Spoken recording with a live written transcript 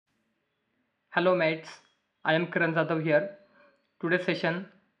Hello mates, I am Kiran Jadhav here. Today's session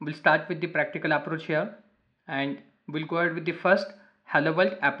will start with the practical approach here and we'll go ahead with the first Hello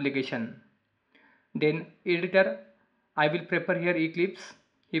World application. Then editor, I will prepare here Eclipse.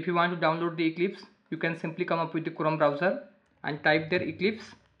 If you want to download the Eclipse, you can simply come up with the Chrome browser and type there Eclipse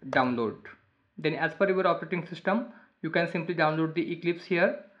download. Then as per your operating system, you can simply download the Eclipse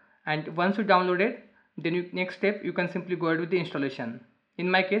here, and once you download it, then next step you can simply go ahead with the installation. In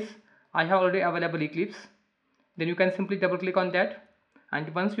my case, I have already available Eclipse. Then you can simply double click on that,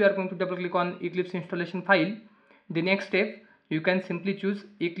 and once you are going to double click on Eclipse installation file, the next step you can simply choose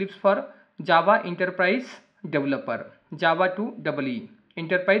Eclipse for Java Enterprise Developer, Java 2 EE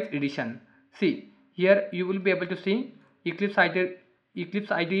Enterprise Edition. See, here you will be able to see Eclipse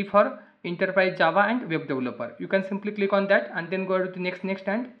IDE for Enterprise Java and Web Developer. You can simply click on that and then go to the next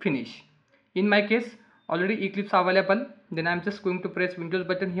and finish. In my case, already Eclipse available. Then I am just going to press Windows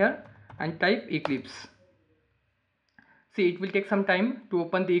button here and type Eclipse. See, it will take some time to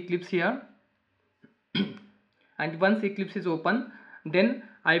open the Eclipse here. And once Eclipse is open, then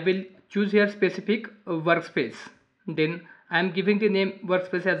I will choose here specific workspace. Then I am giving the name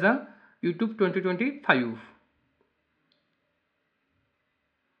workspace as a YouTube 2025.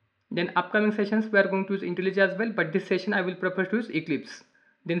 Then upcoming sessions we are going to use IntelliJ as well, but this session I will prefer to use Eclipse.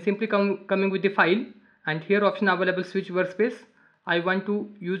 Then simply coming with the file, and here option available switch workspace. I want to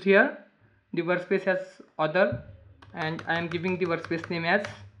use here the workspace as other, and I am giving the workspace name as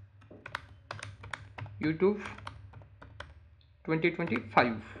YouTube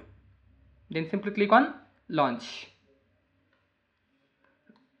 2025. Then simply click on launch.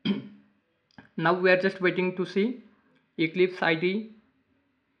 Now we are just waiting to see Eclipse IDE.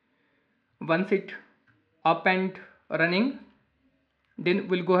 Once it up and running, then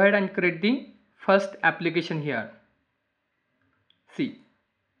we'll go ahead and create the first application here. See,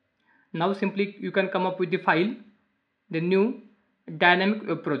 now simply you can come up with the file, the new dynamic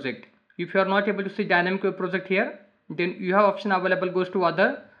web project. If you are not able to see dynamic web project here, then you have option available goes to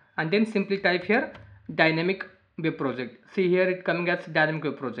other, and then simply type here dynamic web project. See, here it coming as dynamic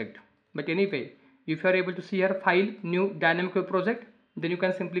web project. But anyway, if you are able to see here file new dynamic web project, then you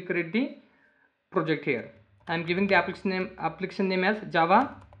can simply create the project here. I am giving the application name as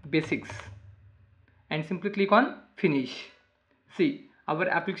Java Basics, and simply click on finish. See, our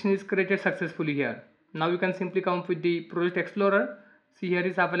application is created successfully here. Now you can simply come up with the project explorer. See, here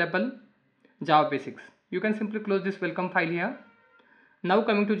is available Java Basics. You can simply close this welcome file here. Now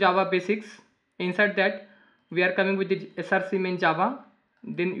coming to Java Basics, inside that we are coming with the src main Java.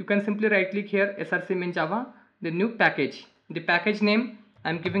 Then you can simply right click here src main Java, the new package. The package name I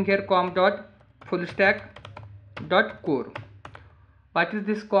am giving here com.fullstack.core. What is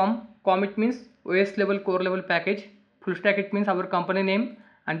this com? Com it means OS level core level package. Full stack it means our company name,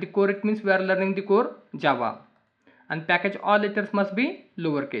 and the core it means we are learning the core Java, and package all letters must be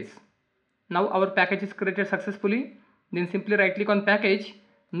lowercase. Now our package is created successfully. Then simply right click on package,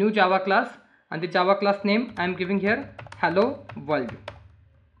 new Java class, and the Java class name I am giving here Hello World.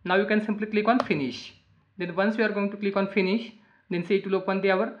 Now you can simply click on finish. Then once you are going to click on finish, then see it will open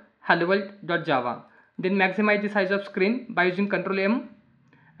our hello world.java. Then maximize the size of screen by using Ctrl M,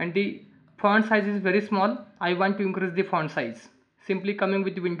 and the font size is very small. I want to increase the font size. Simply coming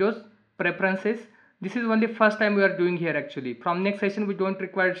with Windows preferences. This is only first time we are doing here actually. From next session we don't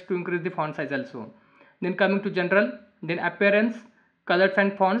require to increase the font size also. Then coming to general, then appearance, colors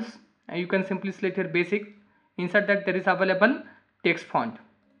and fonts, and you can simply select here basic. Inside that there is available text font.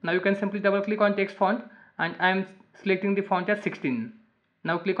 Now you can simply double click on text font, and I am selecting the font as 16.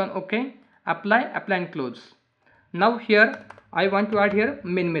 Now click on OK, apply and close. Now here I want to add here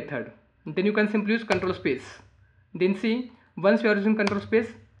main method. Then you can simply use control space. Then see, once you are using control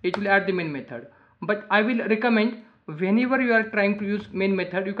space, it will add the main method. But I will recommend whenever you are trying to use main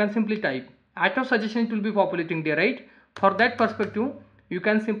method, you can simply type auto suggestion. It will be populating there, right? For that perspective, you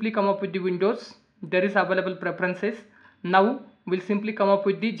can simply come up with the Windows. There is available preferences. Now we'll simply come up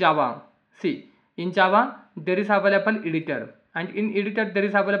with the Java. See, in Java there is available editor, and in editor there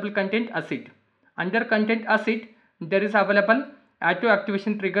is available content asset. Under content asset there is available auto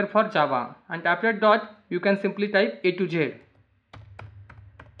activation trigger for Java, and after dot you can simply type A to Z.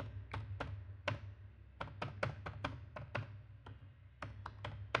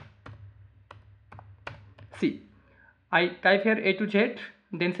 See, I type here A to Z,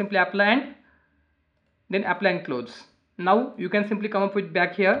 then simply apply and close. Now you can simply come up with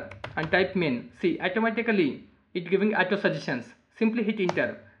back here and type main. See, automatically it giving auto suggestions. Simply hit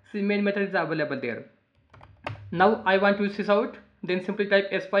enter. See, main method is available there. Now I want to use this out. Then simply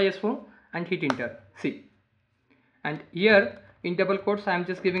type S5SO and hit enter. See, and here in double quotes I am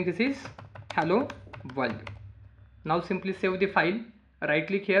just giving this is hello world. Now simply save the file, right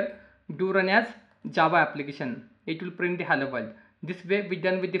click here, do run as Java application. It will print the hello world. This way we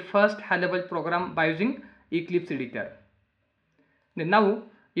done with the first hello world program by using Eclipse editor. Then now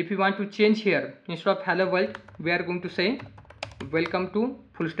if you want to change here, instead of hello world we are going to say welcome to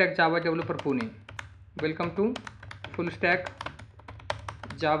full stack Java developer Pune. Welcome to full stack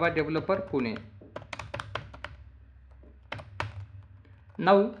Java developer Pune.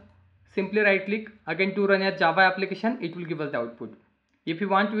 Now simply right click again to run as Java application. It will give us the output. If you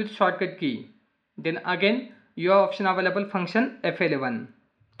want to use shortcut key, then again you have option available function F11.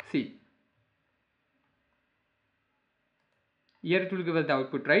 See, here it will give us the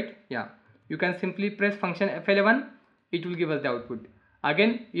output, right? Yeah, you can simply press function F11. It will give us the output.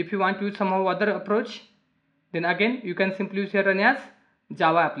 Again, if you want to use somehow other approach, then again you can simply use here run as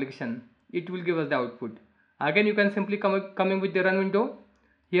Java application. It will give us the output. Again you can simply come in with the run window.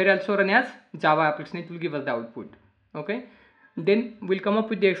 Here also run as Java application. It will give us the output. Okay, then we'll come up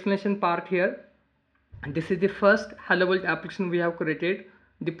with the explanation part here. This is the first hello world application we have created.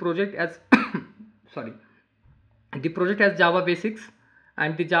 The project as sorry, the project has Java basics,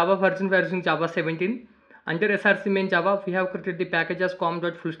 and the Java version we are using Java 17. Under src main Java we have created the package as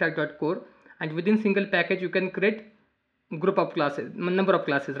com.fullstack.core, and within single package you can create group of classes, number of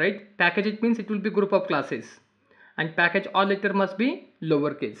classes, right? Package, it means it will be group of classes, and package all letter must be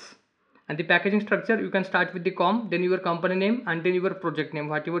lowercase. And the packaging structure, you can start with the com, then your company name, and then your project name,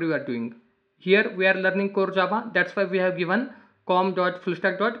 whatever you are doing. Here we are learning core Java, that's why we have given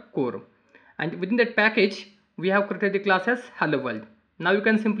com.fullstack.core, and within that package we have created the class as hello world. Now you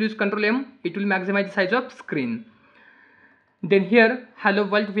can simply use Ctrl M, it will maximize the size of screen. Then here hello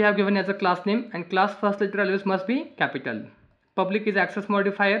world we have given as a class name, and class first letter always must be capital. Public is access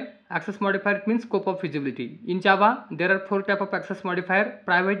modifier. Access modifier, it means scope of visibility. In Java there are 4 type of access modifier: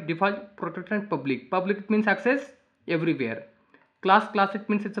 private, default, protected, and public. Public, it means access everywhere. Class, it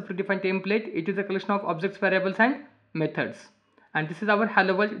means it's a predefined template. It is a collection of objects, variables, and methods. And this is our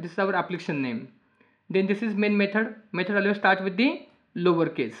hello world, this is our application name. Then this is main method. Method always start with the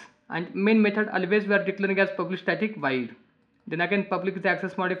lowercase, and main method always we are declaring as public static void. Then again public is the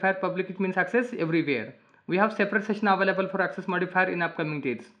access modifier. Public, it means access everywhere. We have separate session available for access modifier in upcoming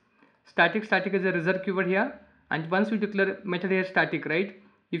days. Static is a reserved keyword here, and once you declare method here static, right?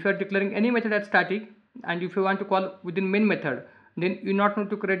 If you are declaring any method as static, and if you want to call within main method, then you not need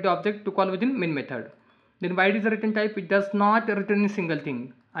to create the object to call within main method. Then void is a return type, it does not return a single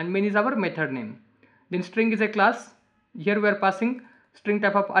thing, and main is our method name. Then string is a class. Here we are passing string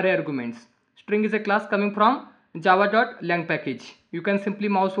type of array arguments. String is a class coming from java.lang package. You can simply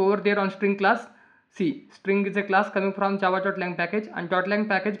mouse over there on string class. See, string is a class coming from java.lang package, and .lang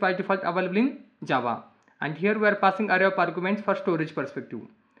package by default available in Java. And here we are passing array of arguments for storage perspective.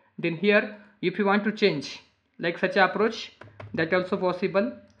 Then here if you want to change like such a approach, that also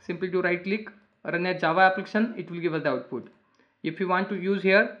possible. Simply do right click, run a Java application, it will give us the output. If you want to use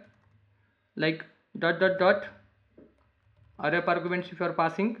here like ... array of arguments if you are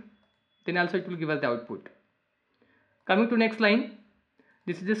passing, then also it will give us the output. Coming to next line,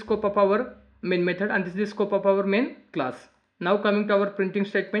 this is the scope of our main method, and this is the scope of our main class. Now coming to our printing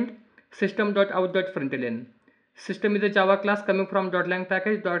statement, system.out.println. System is a Java class coming from .lang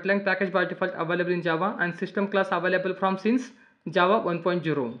package. .lang package by default available in Java, and system class available from since Java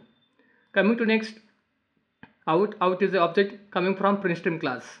 1.0. Coming to next, out is the object coming from printstream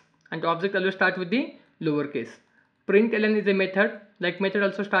class, and object always start with the lowercase. Println is a method, like method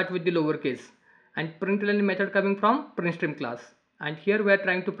also start with the lowercase, and println method coming from printstream class. And here we are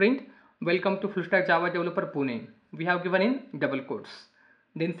trying to print welcome to full stack Java developer Pune. We have given in double quotes.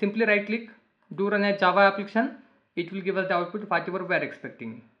 Then simply right click, do run a Java application. It will give us the output whatever we are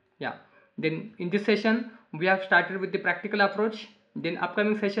expecting. Yeah. Then in this session we have started with the practical approach. Then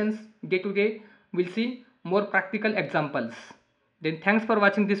upcoming sessions day to day we'll see more practical examples. Then thanks for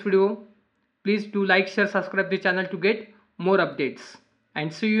watching this video. Please do like, share, subscribe the channel to get more updates,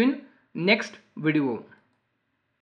 and see you in next video.